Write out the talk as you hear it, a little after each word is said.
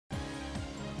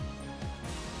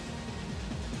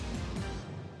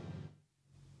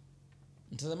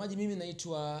Mtazamaji, mimi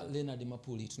naitwa Leonard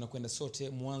Mapuli. Tunakwenda sote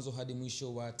mwanzo hadi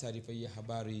mwisho wa taarifa ya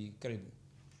habari. Karibu.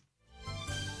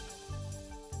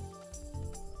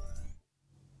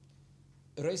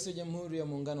 Rais wa Jamhuri ya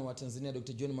Muungano wa Tanzania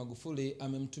Dr. John Magufuli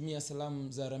amemtumia salamu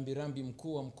za rambirambi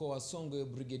mkuu wa mkoa wa Songwe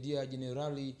Brigedia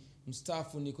Jenerali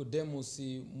mstaafu Nicodemus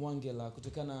Mwangela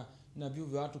kutokana na vifo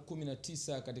vya watu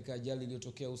 19 katika ajali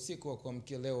iliyotokea usiku wa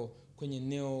kuamkia leo kwenye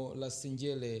eneo la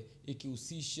Senjele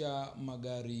ikihusisha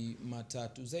magari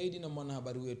matatu. Zaidi na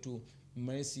mwanahabari wetu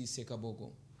Mercy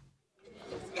Sekabogo.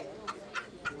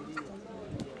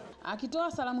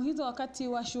 Akitoa salamu hizo wakati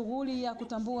wa shughuli ya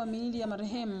kutambua miili ya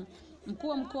marehemu, mkuu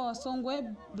wa mkoa wa Songwe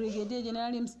Brigedia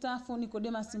Jenerali mstaafu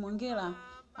Nicodemus Mwangela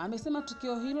amesema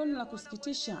tukio hilo ni la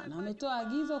kusikitisha na ametoa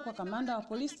agizo kwa kamanda wa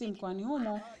polisi mkoani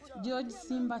humo George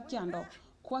Simba Kyando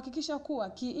kuhakikisha kuwa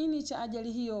kiini cha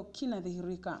ajali hiyo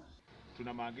kinadhihirika.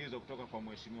 Tuna maagizo kutoka kwa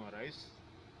Mheshimiwa Rais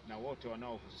na wote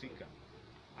wanaohusika.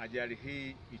 Ajali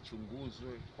hii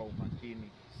ichunguzwe kwa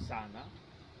umakini sana,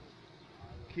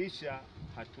 kisha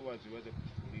hatua ziweze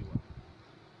kuchukuliwa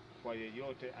kwa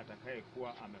yeyote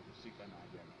atakayekuwa amehusika na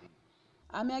ajali hii.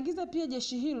 Ameagiza pia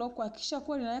jeshi hilo kuhakikisha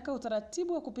kuwa linaweka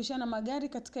utaratibu wa kupishana magari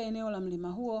katika eneo la mlima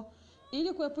huo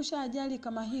ili kuepusha ajali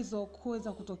kama hizo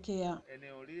kuweza kutokea.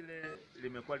 Eneo lile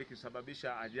limekuwa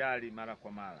likisababisha ajali mara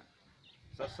kwa mara.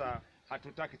 Sasa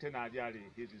hatutaki tena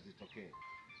ajali hizi zitokee.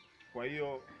 Kwa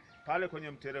hiyo pale kwenye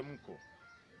mteremko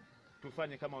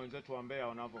tufanye kama wenzetu wa Mbeya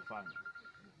wanavyofanya.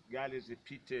 Gari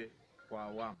zipite kwa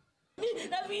awamu.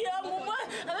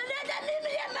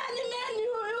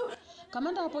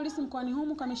 Kamanda wa polisi mkoani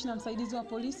humo, kamishna msaidizi wa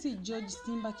polisi George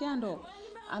Simba Kyando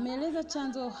ameeleza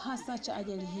chanzo hasa cha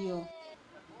ajali hiyo.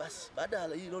 Basi baada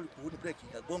ya hii lori kurudi breki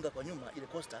ikagonga kwa nyuma ile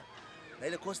coaster, na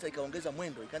ile coaster ikaongeza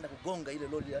mwendo ikaenda kugonga ile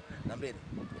lori la mbele.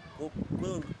 Kwa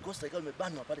hiyo coaster ikawa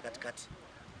imebanwa pale katikati.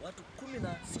 Watu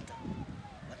 16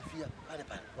 walifia pale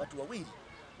pale. Watu wawili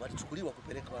walichukuliwa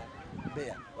kupelekwa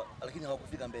Mbeya, lakini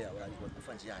hawakufika Mbeya,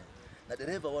 walikufa njiani. Na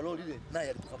dereva wa lori ile naye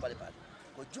alikufa pale pale.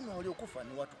 Kwa jumla waliokufa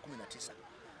ni watu 19.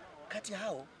 Kati ya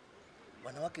hao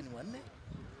wanawake ni 4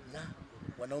 na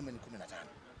wanaume ni 15.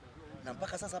 Na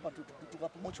mpaka sasa hapa tuko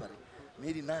hapo mochwari,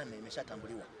 miili 8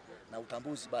 imeshatambuliwa na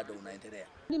utambuzi bado unaendelea.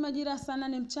 Ni majira sana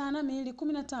ni mchana, miili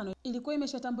 15 ilikuwa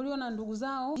imeshatambuliwa na ndugu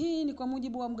zao. Hii ni kwa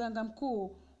mujibu wa mganga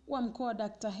mkuu wa mkoa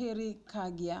Dr. Heri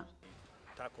Kagia.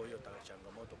 Tako hiyo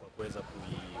changamoto kwa kuweza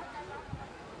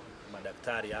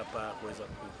madaktari hapa kuweza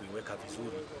kuiweka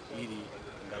vizuri ili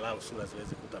angalau sura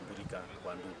ziweze kutambulika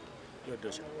kwa ndugu. Hiyo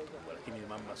ndio changamoto, lakini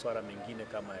masuala mengine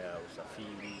kama ya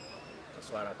usafiri,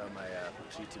 masuala kama ya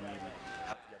kutreat mwili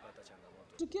hakujapata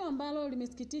changamoto. Tukio ambalo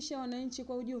limesikitisha wananchi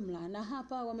kwa ujumla, na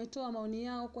hapa wametoa maoni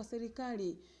yao kwa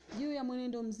serikali juu ya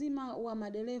mwenendo mzima wa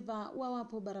madereva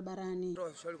wawapo barabarani. Toa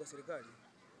ushauri kwa serikali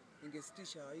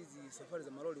ingesitisha hizi safari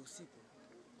za malori usiku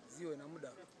ziwe na muda,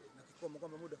 na kikomo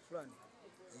kwamba muda fulani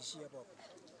ziishie hapo hapo.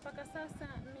 Mpaka sasa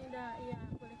mida ya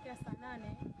kuelekea saa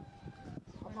 8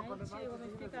 wananchi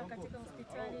wamefika katika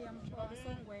hospitali ya mkoa wa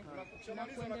Songwe na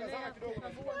kuendelea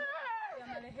kukagua ya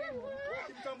marehemu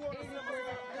ili kutambua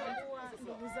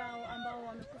ndugu zao ambao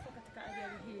wamekufa katika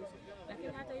ajali hii.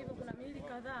 Lakini hata hivyo kuna miili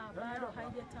kadhaa bado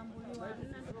haijatambuliwa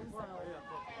na ndugu zao.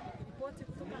 Ripoti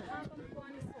kutoka hapa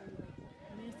mkoani Songwe,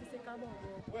 mimi Sekabogo.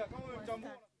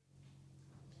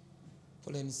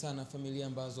 Poleni sana familia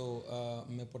ambazo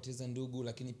mmepoteza ndugu,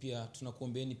 lakini pia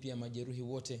tunakuombeeni pia majeruhi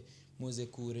wote muweze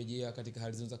kurejea katika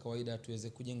hali zao za kawaida tuweze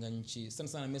kujenga nchi.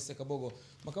 Sana Mercy Sekabogo.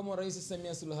 Makamu wa Rais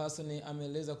Samia Suluhu Hassan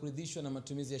ameeleza kuridhishwa na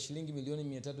matumizi ya shilingi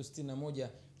milioni 361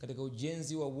 katika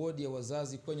ujenzi wa wodi ya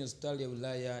wazazi kwenye hospitali ya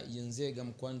wilaya ya Nzega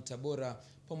mkoani Tabora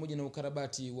pamoja na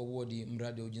ukarabati wa wodi.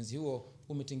 Mradi wa ujenzi huo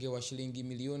umetengewa shilingi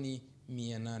milioni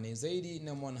 800. Zaidi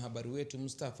na mwanahabari wetu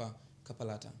Mustafa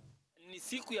Kapalata. Ni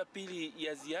siku ya pili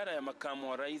ya ziara ya makamu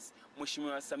wa rais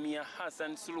Mheshimiwa Samia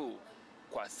Hassan Suluhu.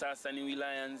 Kwa sasa ni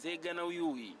wilaya Nzega na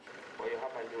Uyui. Kwa hiyo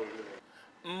hapa ndio ile.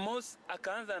 Mos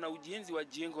akaanza na ujenzi wa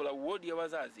jengo la wodi ya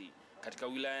wazazi katika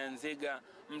wilaya Nzega,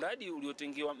 mradi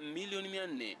uliotengewa milioni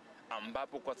 400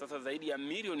 ambapo kwa sasa zaidi ya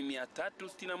milioni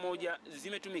 361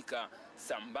 zimetumika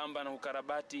sambamba na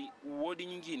ukarabati wodi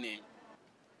nyingine.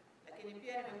 Lakini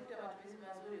pia nimekuta matumizi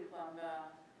mazuri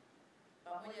kwamba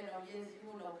pamoja na ujenzi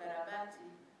huu na ukarabati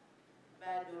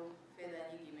bado fedha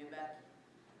nyingi imebaki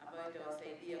ambayo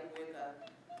itawasaidia kuweka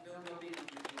miundombinu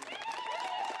mingine.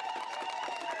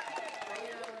 Kwa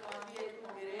hiyo niwaambie tu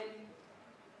hongereni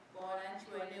kwa wananchi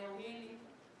wa eneo hili.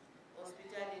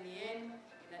 Hospitali ni yenu,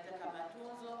 inataka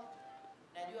matunzo.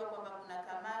 Najua kwamba kuna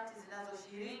kamati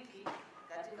zinazoshiriki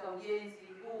katika ujenzi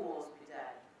huu wa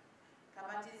hospitali.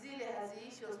 Kamati zile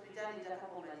haziishi hospitali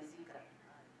itakapomalizika.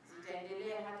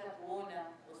 tutaendelea hata kuona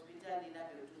hospitali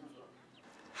inavyotunzwa.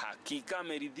 Hakika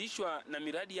ameridhishwa na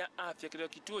miradi ya afya katika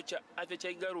kituo cha afya cha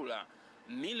Igarula.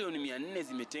 Milioni 400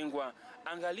 zimetengwa,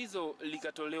 angalizo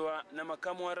likatolewa na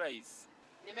makamu wa rais.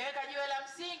 Nimeweka jiwe la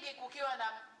msingi kukiwa na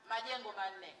majengo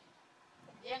manne.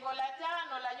 Jengo la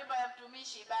 5 la nyumba ya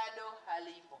mtumishi bado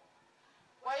halipo.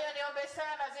 Kwa hiyo niombe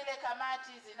sana zile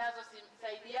kamati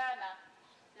zinazosaidiana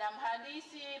na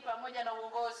mhandisi pamoja na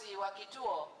uongozi wa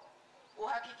kituo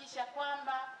kuhakikisha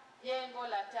kwamba jengo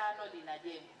la 5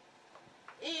 linajengwa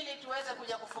ili tuweze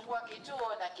kuja kufungua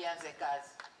kituo na kianze kazi.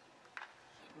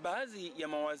 Baadhi ya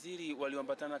mawaziri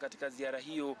walioambatana katika ziara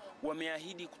hiyo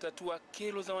wameahidi kutatua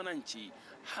kero za wananchi,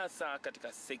 hasa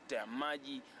katika sekta ya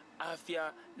maji,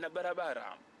 afya na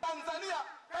barabara. Tanzania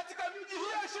katika miji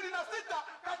hii 26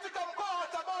 katika mkoa wa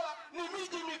Tabora ni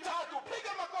miji mitatu.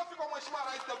 Piga makofi kwa Mheshimiwa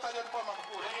Rais Dr. John Pombe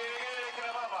Magufuli.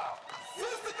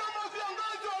 Sisi kama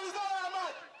viongozi wa Wizara ya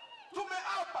Maji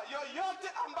tumeapa yoyote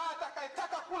ambaye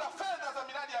atakayetaka kula fedha za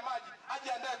miradi ya maji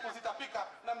ajiandae kuzitapika,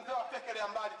 na mzee wa Fekele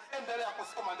mbali endelea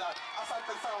kusukuma ndani.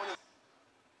 Asante sana.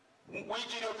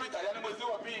 Wiki iliyopita, yani mwezi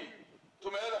wa pili,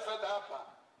 tumeleta fedha hapa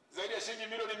zaidi ya shilingi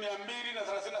milioni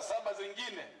 237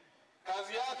 zingine.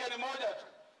 Kazi yake ni moja tu,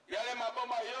 yale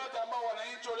maboma yote ambao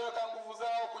wananchi waliweka nguvu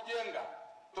zao kujenga,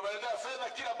 tumeletea fedha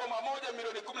kila boma moja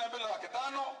milioni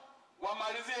 12,500,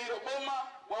 wamalizie hilo boma,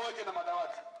 waweke na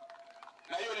madawati.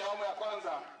 Na hiyo ni awamu ya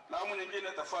kwanza, na awamu nyingine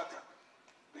itafuata.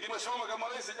 Lakini Mheshimiwa Makamu wa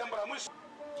Rais, jambo la mwisho,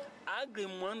 Agri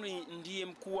Mwanri ndiye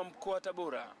mkuu wa mkoa wa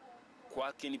Tabora.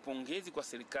 Kwake ni pongezi kwa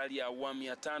serikali ya awamu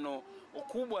ya 5.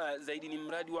 Ukubwa zaidi ni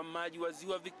mradi wa maji wa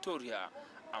Ziwa Victoria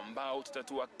ambao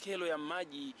utatatua kero ya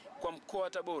maji kwa mkoa wa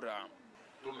Tabora.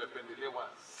 tumependelewa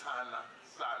sana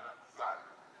sana sana.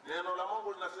 Neno la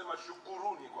Mungu linasema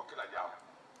shukuruni kwa kila jambo.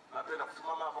 Napenda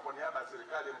kusimama hapa kwa niaba ya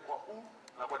serikali ya mkoa huu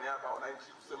na kwa niaba ya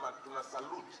wananchi kusema tuna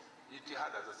salute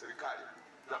jitihada za serikali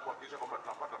za kuhakikisha kwamba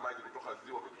tunapata maji kutoka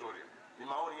Ziwa Victoria. Ni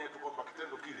maoni yetu kwamba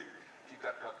kitendo kile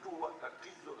kitatatua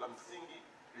tatizo la msingi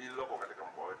lililoko katika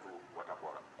mkoa wetu wa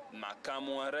Tabora.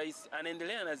 Makamu wa rais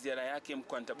anaendelea na ziara yake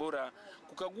mkoani Tabora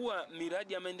kukagua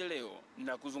miradi ya maendeleo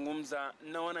na kuzungumza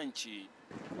na wananchi.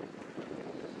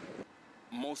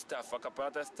 Mustafa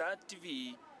Kapata, Star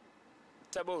TV,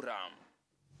 Tabora.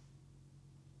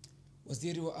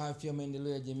 Waziri wa Afya,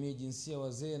 Maendeleo ya Jamii, Jinsia,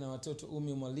 Wazee na Watoto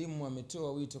Umi Mwalimu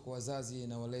ametoa wito kwa wazazi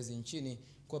na walezi nchini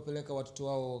kuwapeleka watoto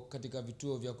wao katika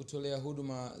vituo vya kutolea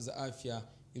huduma za afya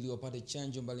ili wapate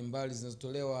chanjo mbalimbali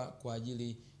zinazotolewa kwa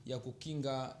ajili ya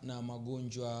kukinga na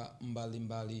magonjwa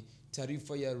mbalimbali.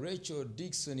 Taarifa ya Rachel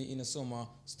Dixon inasoma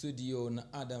studio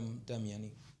na Adam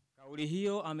Damiani. Kauli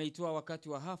hiyo ameitoa wakati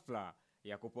wa hafla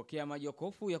ya kupokea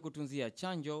majokofu ya kutunzia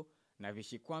chanjo na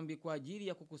vishikwambi kwa ajili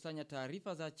ya kukusanya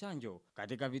taarifa za chanjo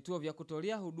katika vituo vya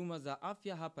kutolea huduma za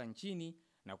afya hapa nchini,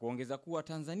 na kuongeza kuwa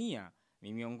Tanzania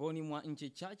ni miongoni mwa nchi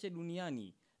chache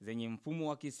duniani zenye mfumo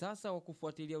wa kisasa wa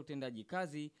kufuatilia utendaji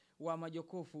kazi wa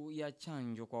majokofu ya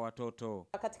chanjo kwa watoto.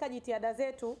 Katika jitihada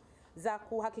zetu za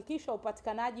kuhakikisha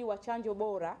upatikanaji wa chanjo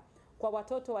bora kwa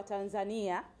watoto wa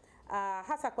Tanzania,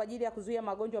 hasa kwa ajili ya kuzuia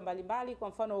magonjwa mbalimbali, kwa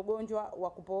mfano ugonjwa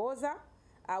wa kupooza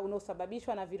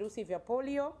unaosababishwa na virusi vya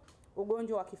polio,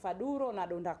 ugonjwa wa kifaduro na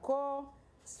donda koo,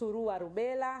 surua,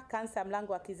 rubela, kansa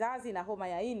mlango wa kizazi na homa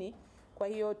ya ini. Kwa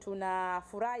hiyo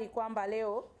tunafurahi kwamba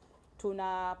leo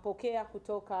tunapokea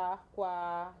kutoka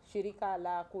kwa shirika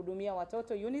la kuhudumia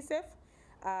watoto UNICEF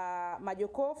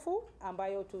majokofu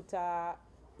ambayo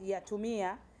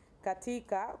tutayatumia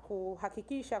katika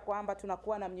kuhakikisha kwamba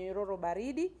tunakuwa na mnyororo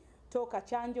baridi toka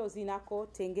chanjo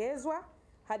zinakotengezwa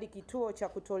hadi kituo cha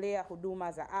kutolea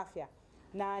huduma za afya.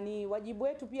 Na ni wajibu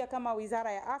wetu pia kama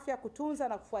Wizara ya Afya kutunza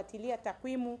na kufuatilia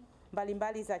takwimu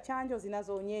mbalimbali za chanjo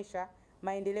zinazoonyesha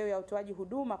maendeleo ya utoaji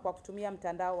huduma kwa kutumia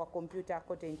mtandao wa kompyuta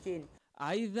kote nchini.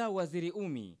 Aidha, Waziri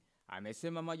Umi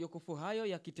amesema majokofu hayo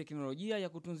ya kiteknolojia ya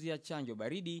kutunzia chanjo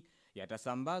baridi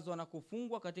yatasambazwa na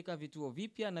kufungwa katika vituo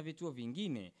vipya na vituo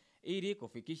vingine ili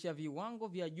kufikisha viwango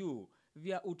vya juu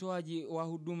vya utoaji wa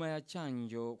huduma ya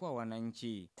chanjo kwa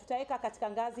wananchi. Tutaweka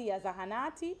katika ngazi ya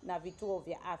zahanati na vituo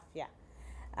vya afya.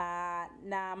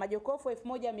 Na majokofu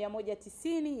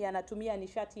 1190 yanatumia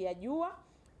nishati ya jua.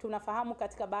 Tunafahamu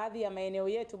katika baadhi ya maeneo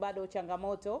yetu bado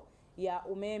changamoto ya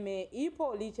umeme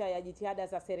ipo, licha ya jitihada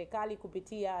za serikali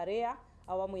kupitia REA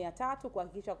awamu ya 3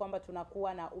 kuhakikisha kwamba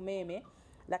tunakuwa na umeme,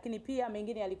 lakini pia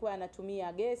mengine yalikuwa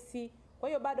yanatumia gesi. Kwa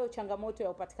hiyo bado changamoto ya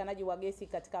upatikanaji wa gesi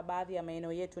katika baadhi ya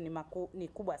maeneo yetu ni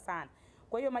kubwa sana.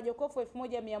 Kwa hiyo majokofu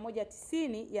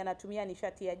 1190 yanatumia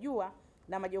nishati ya jua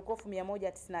na majokofu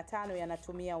 195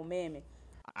 yanatumia umeme.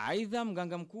 Aidha,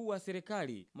 mganga mkuu wa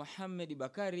serikali Mohamed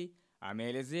Bakari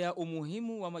ameelezea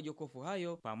umuhimu wa majokofu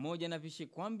hayo pamoja na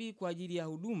vishikwambi kwa ajili ya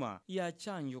huduma ya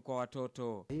chanjo kwa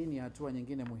watoto. Hii ni hatua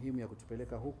nyingine muhimu ya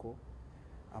kutupeleka huko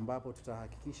ambapo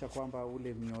tutahakikisha kwamba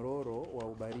ule mnyororo wa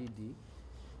ubaridi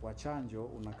wa chanjo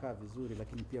unakaa vizuri,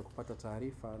 lakini pia kupata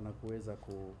taarifa na kuweza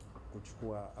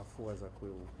kuchukua afua za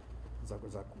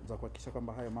kuhakikisha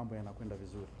kwamba hayo mambo yanakwenda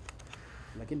vizuri.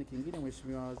 Lakini kingine,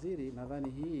 Mheshimiwa Waziri,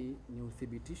 nadhani hii ni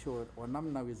uthibitisho wa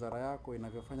namna wizara yako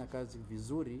inavyofanya kazi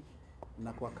vizuri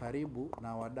na kwa karibu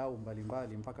na wadau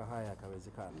mbalimbali mpaka haya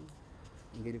yakawezekana.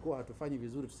 Ingelikuwa hatufanyi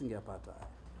vizuri tusingeyapata.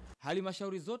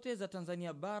 Halmashauri zote za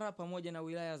Tanzania bara pamoja na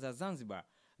wilaya za Zanzibar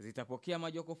zitapokea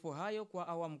majokofu hayo kwa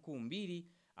awamu kuu mbili,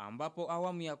 ambapo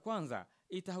awamu ya kwanza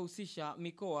itahusisha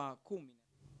mikoa 10.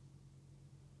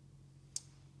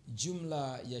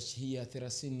 Jumla ya shehia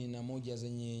 31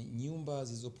 zenye nyumba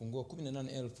zilizopungua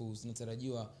 18,000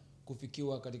 zinatarajiwa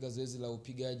kufikiwa katika zoezi la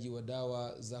upigaji wa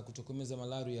dawa za kutokomeza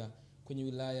malaria kwenye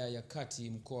wilaya ya Kati,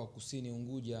 mkoa wa Kusini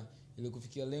Unguja, ili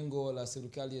kufikia lengo la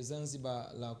serikali ya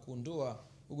Zanzibar la kuondoa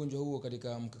ugonjwa huo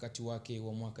katika mkakati wake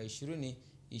wa mwaka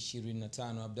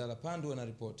 2025. Abdalla Pandu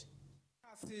anaripoti.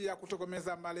 Kasi ya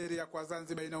kutokomeza malaria kwa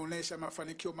Zanzibar inaonyesha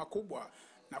mafanikio makubwa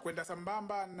na kwenda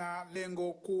sambamba na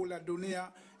lengo kuu la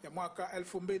dunia ya mwaka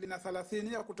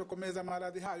 2030 ya kutokomeza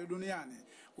maradhi hayo duniani.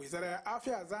 Wizara ya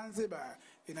Afya ya Zanzibar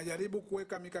inajaribu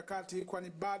kuweka mikakati, kwani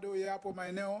bado yapo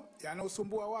maeneo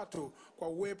yanayosumbua watu kwa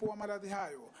uwepo wa maradhi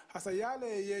hayo, hasa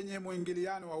yale yenye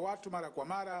mwingiliano wa watu mara kwa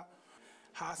mara,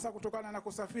 hasa kutokana na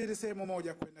kusafiri sehemu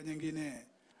moja kwenda nyingine.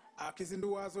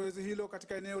 Akizindua zoezi hilo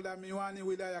katika eneo la Miwani,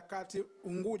 wilaya ya Kati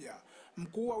Unguja,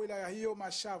 mkuu wa wilaya hiyo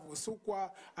Mashavu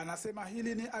Sukwa anasema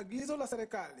hili ni agizo la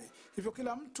serikali, hivyo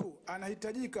kila mtu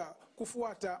anahitajika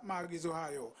kufuata maagizo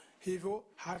hayo. Hivyo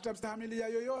hata mstahimilia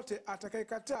yoyote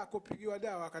atakayekataa kupigiwa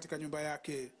dawa katika nyumba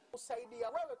yake. Usaidia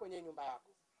wewe kwenye nyumba yako.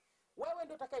 Wewe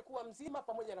ndio utakayekuwa mzima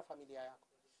pamoja na familia yako.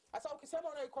 Sasa ukisema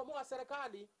unaikomoa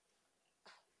serikali,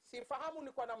 sifahamu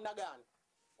ni kwa namna gani.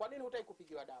 Kwa nini hutaki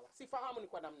kupigiwa dawa? Sifahamu ni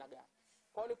kwa namna gani.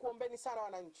 Kwa hiyo nikuombeni sana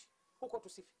wananchi, huko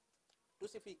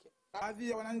tusifike. Baadhi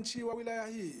ya wananchi wa wilaya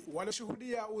hii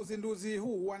walioshuhudia uzinduzi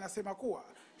huu wanasema kuwa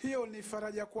hiyo ni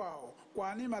faraja kwao,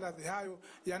 kwani maradhi hayo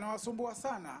yanawasumbua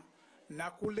sana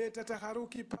na kuleta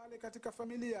taharuki pale katika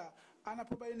familia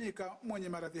anapobainika mwenye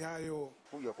maradhi hayo.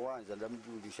 Kuja kwanza ndio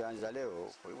mtu ulishaanza leo,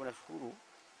 kwa hivyo nashukuru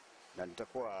na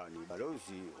nitakuwa ni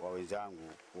balozi wa wenzangu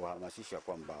kuhamasisha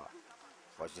kwamba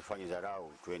wasifanye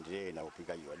dharau, tuendelee na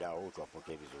upigaji wa dawa,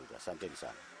 tuwapokee vizuri. Asanteni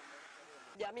sana.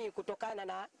 Jamii kutokana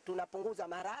na tunapunguza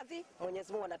maradhi,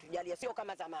 Mwenyezi Mungu anatujalia, sio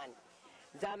kama zamani.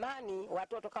 Zamani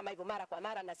watoto kama hivyo mara kwa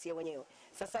mara na sio wenyewe.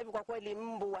 Sasa hivi kwa kweli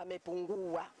mbu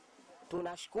wamepungua.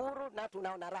 Tunashukuru na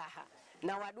tunaona raha.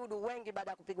 Na wadudu wengi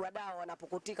baada ya kupigwa dawa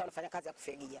wanapukutika, wanafanya kazi ya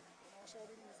kufagia.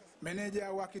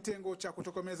 Meneja wa kitengo cha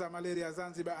kutokomeza malaria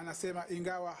Zanzibar anasema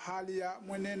ingawa hali ya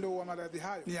mwenendo wa maradhi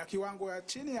hayo ni ya kiwango ya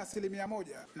chini ya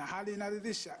 1% na hali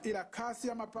inaridhisha, ila kasi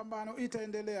ya mapambano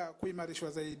itaendelea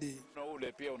kuimarishwa zaidi. Na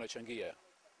ule pia unachangia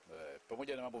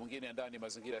pamoja na mambo mengine ya ndani,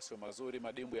 mazingira sio mazuri,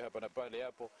 madimbu ya hapa na pale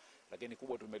yapo, lakini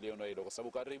kubwa tumeliona hilo kwa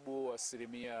sababu karibu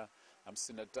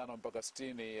 55 mpaka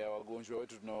 60 ya wagonjwa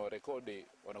wetu tunaorekodi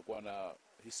wanakuwa na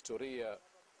historia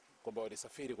kwamba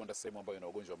walisafiri kwenda sehemu ambayo ina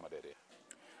ugonjwa wa malaria.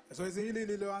 Zoezi hili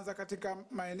lililoanza katika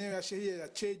maeneo ya shehia ya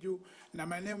Cheju na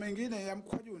maeneo mengine ya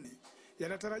Mkwajuni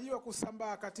yanatarajiwa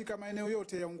kusambaa katika maeneo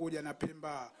yote ya Unguja na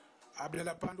Pemba.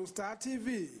 Abdalla Pandu, Star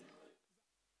TV.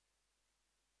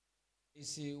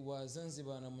 Rais wa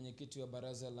Zanzibar na mwenyekiti wa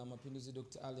Baraza la Mapinduzi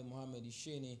Dr. Ali Mohamed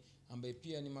Shein, ambaye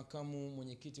pia ni makamu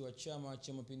mwenyekiti wa Chama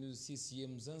cha Mapinduzi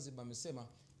CCM Zanzibar, amesema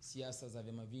siasa za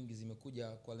vyama vingi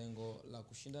zimekuja kwa lengo la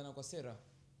kushindana kwa sera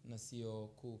na sio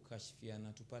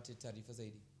kukashifiana. Tupate taarifa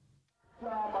zaidi.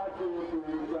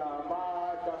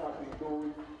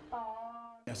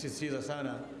 Nasisitiza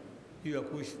sana juu ya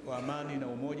kuishi kwa amani na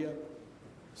umoja,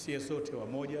 sie sote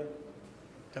wamoja.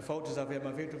 Tofauti za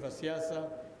vyama vyetu vya siasa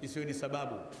isiwe ni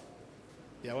sababu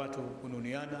ya watu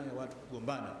kununiana, ya watu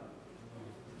kugombana.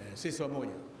 Sisi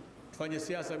wamoja, tufanye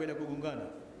siasa bila kugongana,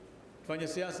 tufanye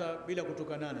siasa bila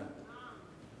kutukanana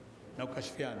na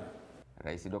kukashifiana.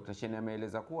 Rais Dr. Shein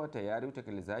ameeleza kuwa tayari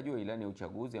utekelezaji wa ilani ya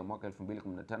uchaguzi ya mwaka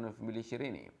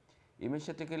 2015-2020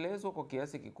 imeshatekelezwa kwa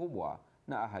kiasi kikubwa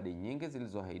na ahadi nyingi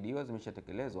zilizoahidiwa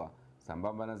zimeshatekelezwa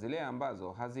sambamba na zile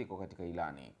ambazo haziko katika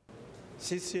ilani.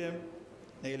 CCM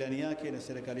na ilani yake na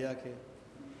serikali yake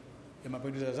ya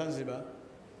Mapinduzi ya Zanzibar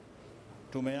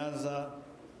tumeanza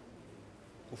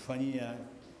kufanyia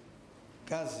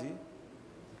kazi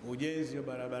ujenzi wa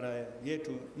barabara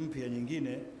yetu mpya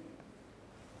nyingine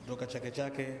kutoka Chake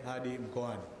Chake hadi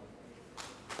Mkoani.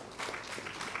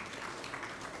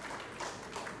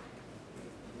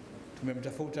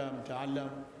 Tumemtafuta mtaalam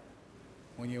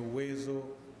mwenye uwezo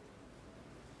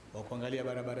wa kuangalia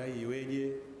barabara hii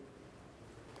iweje.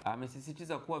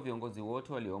 Amesisitiza kuwa viongozi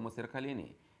wote waliomo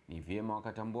serikalini ni vyema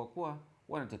wakatambua kuwa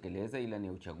wanatekeleza ilani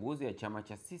ya uchaguzi ya chama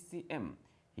cha CCM,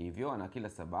 hivyo wana kila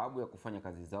sababu ya kufanya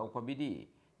kazi zao kwa bidii,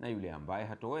 na yule ambaye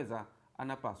hatoweza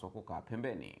anapaswa kukaa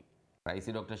pembeni.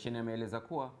 Rais Dr. Shein ameeleza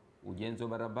kuwa ujenzi wa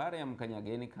barabara ya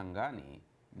Mkanyageni Kangani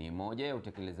ni moja ya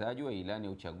utekelezaji wa ilani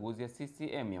ya uchaguzi ya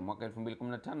CCM ya mwaka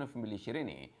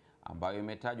 2015-2020 ambayo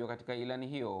imetajwa katika ilani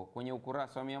hiyo kwenye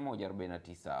ukurasa wa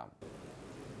 149.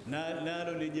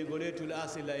 Nalo ni jengo letu la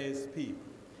asili la ASP,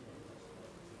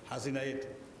 hazina yetu,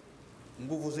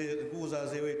 nguvu za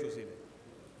wazee wetu zile,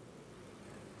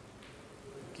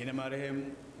 kina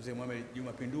marehemu mzee Mohamed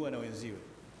Juma Pindua na wenziwe.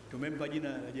 Tumempa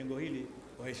jina la jengo hili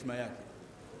kwa heshima yake.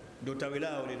 Ndio tawi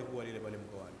lao lilikuwa lile pale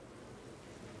mkoani,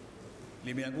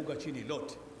 limeanguka chini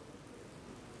lote.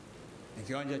 Ni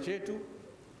kiwanja chetu,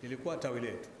 lilikuwa tawi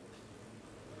letu.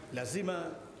 Lazima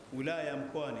wilaya ya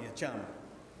Mkoani ya chama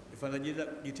ifanye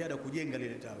jitihada kujenga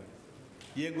lile tawi.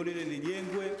 Jengo lile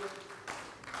lijengwe,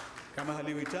 kama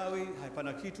haliwi tawi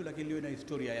hapana kitu, lakini liwe na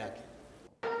historia yake.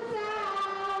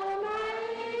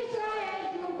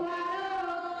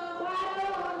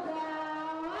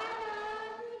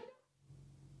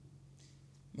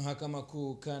 Mahakama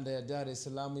Kuu Kanda ya Dar es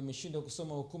Salaam imeshindwa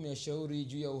kusoma hukumu ya shauri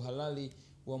juu ya uhalali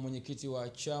wa mwenyekiti wa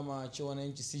chama cha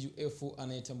wananchi CUF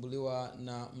anayetambuliwa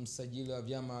na msajili wa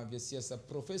vyama vya siasa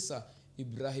Profesa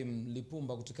Ibrahim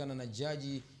Lipumba kutokana na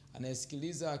jaji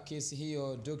anayesikiliza kesi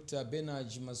hiyo Dr.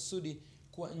 Benaj Masudi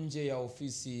kwa nje ya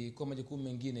ofisi kwa majukumu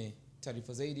mengine.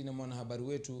 Taarifa zaidi na mwanahabari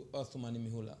wetu Othman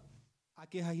Mihula.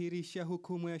 Akihahirisha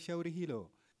hukumu ya shauri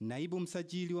hilo, naibu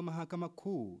msajili wa mahakama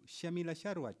kuu Shamila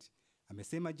Sharwat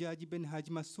amesema jaji Benhaj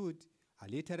Masud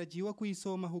aliyetarajiwa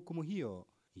kuisoma hukumu hiyo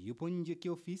yupo nje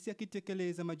kiofisi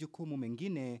akitekeleza majukumu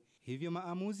mengine, hivyo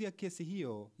maamuzi ya kesi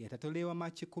hiyo yatatolewa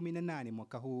Machi 18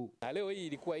 mwaka huu. Na leo hii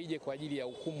ilikuwa ije kwa ajili ya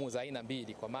hukumu za aina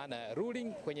mbili, kwa maana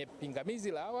ruling kwenye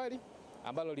pingamizi la awali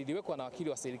ambalo liliwekwa na wakili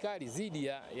wa serikali dhidi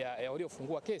ya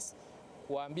waliofungua kesi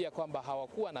kuambia kwamba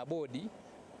hawakuwa na bodi,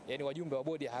 yani wajumbe wa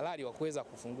bodi halali wa kuweza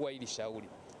kufungua hili shauri.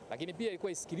 Lakini pia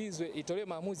ilikuwa isikilizwe, itolewe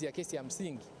maamuzi ya kesi ya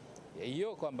msingi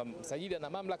hiyo kwamba msajili ana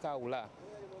mamlaka au la.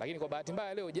 Lakini kwa bahati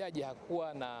mbaya leo jaji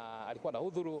alikuwa na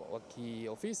udhuru wa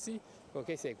kiofisi, kwa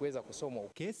kesi haikuweza kusomwa.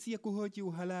 Kesi ya kuhoji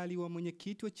uhalali wa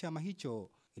mwenyekiti wa chama hicho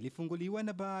ilifunguliwa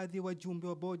na baadhi ya wajumbe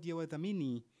wa bodi ya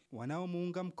wadhamini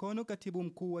wanaomuunga mkono katibu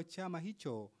mkuu wa chama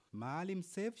hicho Maalim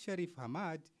Seif Sharif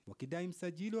Hamad, wakidai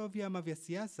msajili wa vyama vya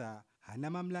siasa hana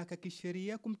mamlaka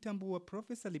kisheria kumtambua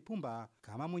Profesa Lipumba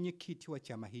kama mwenyekiti wa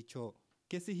chama hicho.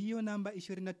 Kesi hiyo namba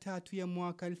 23 ya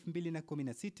mwaka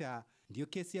 2016 ndiyo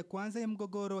kesi ya kwanza ya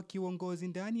mgogoro wa kiuongozi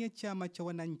ndani ya chama cha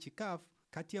wananchi CUF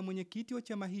kati ya mwenyekiti wa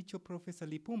chama hicho Profesa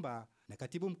Lipumba na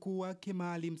katibu mkuu wake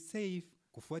Maalim Seif,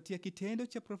 kufuatia kitendo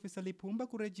cha Profesa Lipumba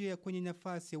kurejea kwenye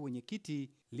nafasi ya mwenyekiti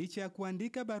licha ya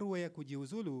kuandika barua ya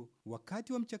kujiuzulu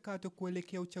wakati wa mchakato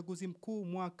kuelekea uchaguzi mkuu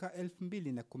mwaka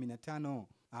 2015.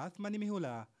 Athmani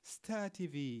Mihula, Star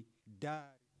TV,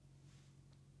 Dar.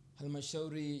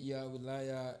 Halmashauri ya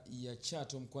wilaya ya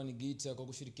Chato mkoani Geita kwa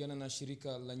kushirikiana na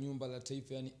shirika la nyumba la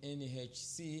taifa yani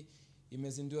NHC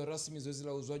imezindua rasmi zoezi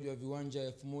la uuzwaji wa viwanja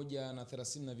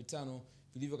 1035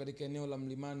 vilivyo katika eneo la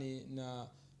Mlimani na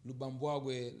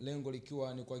Lubambwagwe, lengo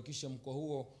likiwa ni kuhakikisha mkoa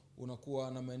huo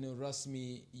unakuwa na maeneo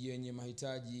rasmi yenye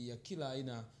mahitaji ya kila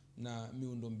aina na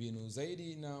miundombinu.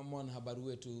 Zaidi na mwanahabari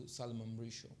wetu Salma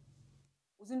Mrisho.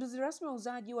 Uzinduzi rasmi wa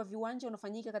uuzaji wa viwanja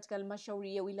unafanyika katika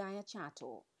halmashauri ya wilaya ya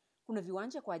Chato. Kuna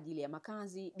viwanja kwa ajili ya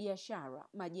makazi, biashara,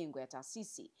 majengo ya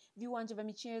taasisi, viwanja vya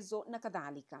michezo na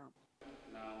kadhalika.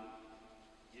 Na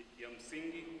ya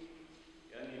msingi,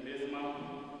 yani basement,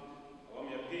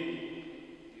 awamu ya pili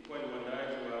ilikuwa ni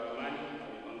uandaaji wa ramani na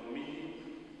mipango miji.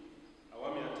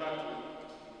 Awamu ya tatu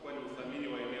ilikuwa ni uthamini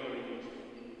wa eneo lenye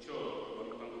mchoro wa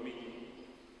mipango miji.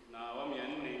 Na awamu ya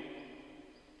nne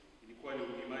ilikuwa ni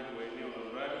upimaji wa eneo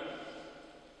la mradi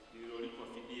lililolipwa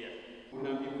fidia.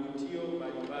 Kuna vivutio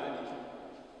mbalimbali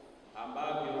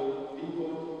ambavyo viko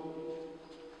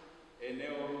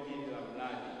eneo hili la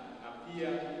mradi na pia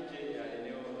nje ya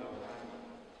eneo la mradi.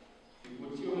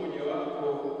 Vivutio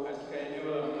mojawapo katika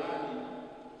eneo la mradi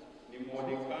ni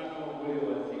muonekano ule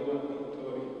wa ziwa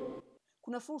Victoria.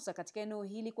 Kuna fursa katika eneo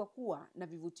hili kwa kuwa na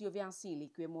vivutio vya asili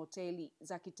ikiwemo hoteli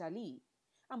za kitalii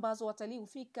ambazo watalii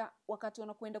hufika wakati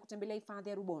wanakwenda kutembelea hifadhi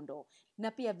ya Rubondo,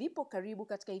 na pia vipo karibu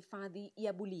katika hifadhi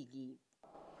ya Buligi.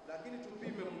 Lakini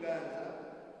tupime Mganza,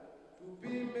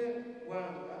 tupime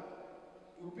Wanga,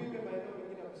 tupime maeneo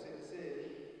mengine ya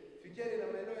Kuseresere, Fikiri na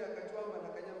maeneo ya Kachwamba na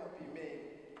Kanyama pimeni,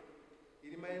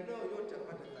 ili maeneo yote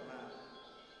yapate thamani.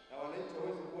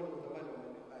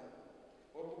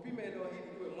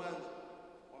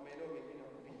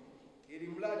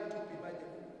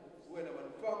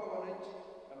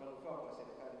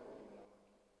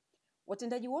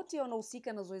 Watendaji wote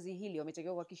wanaohusika na zoezi hili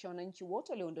wametakiwa kuhakikisha wananchi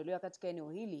wote walioondolewa katika eneo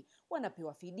hili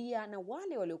wanapewa fidia, na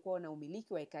wale waliokuwa na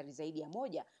umiliki wa ekari zaidi ya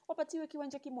moja wapatiwe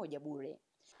kiwanja kimoja bure.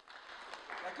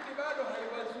 Lakini bado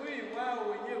haiwazuii wao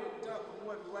wenyewe kutaka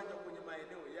kununua viwanja kwenye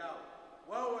maeneo yao.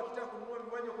 Wao wakitaka kununua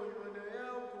viwanja kwenye maeneo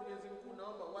yao, mkurugenzi mkuu,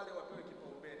 naomba wale wapewe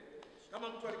kipaumbele. Kama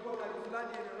mtu alikuwa mahali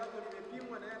fulani, eneo lako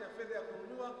limepimwa na yeye ana fedha ya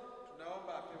kununua,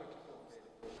 tunaomba apewe kipaumbele.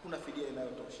 Hakuna fidia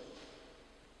inayotosha.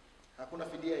 Hakuna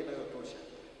fidia inayotosha.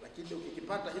 Lakini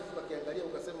ukikipata hivi ukiangalia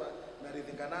ukasema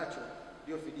naridhika nacho,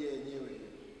 ndio fidia yenyewe hiyo.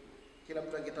 Kila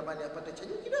mtu angetamani apate cha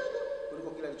juu kidogo kuliko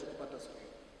kile alichokipata siku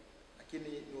hiyo.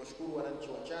 Lakini niwashukuru wananchi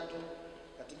wa Chato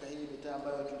katika hii mitaa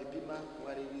ambayo tulipima,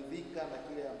 waliridhika na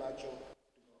kile ambacho.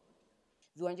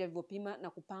 Viwanja vilivyopima na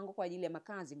kupangwa kwa ajili ya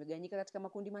makazi vimegawanyika katika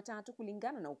makundi matatu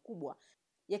kulingana na ukubwa,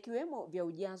 yakiwemo vya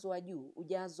ujazo wa juu,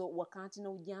 ujazo wa kati na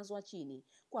ujazo wa chini,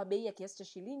 kwa bei ya kiasi cha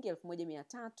shilingi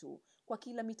 1300 kwa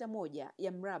kila mita moja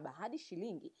ya mraba hadi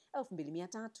shilingi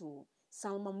 2300.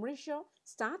 Salma Mrisho,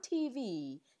 Star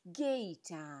TV,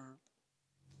 Geita.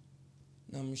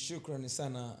 Na shukrani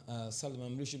sana Salma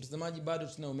Mrisho. Mtazamaji, bado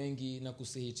tunao mengi na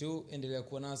kusihi tu endelea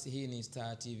kuwa nasi. Hii ni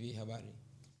Star TV Habari.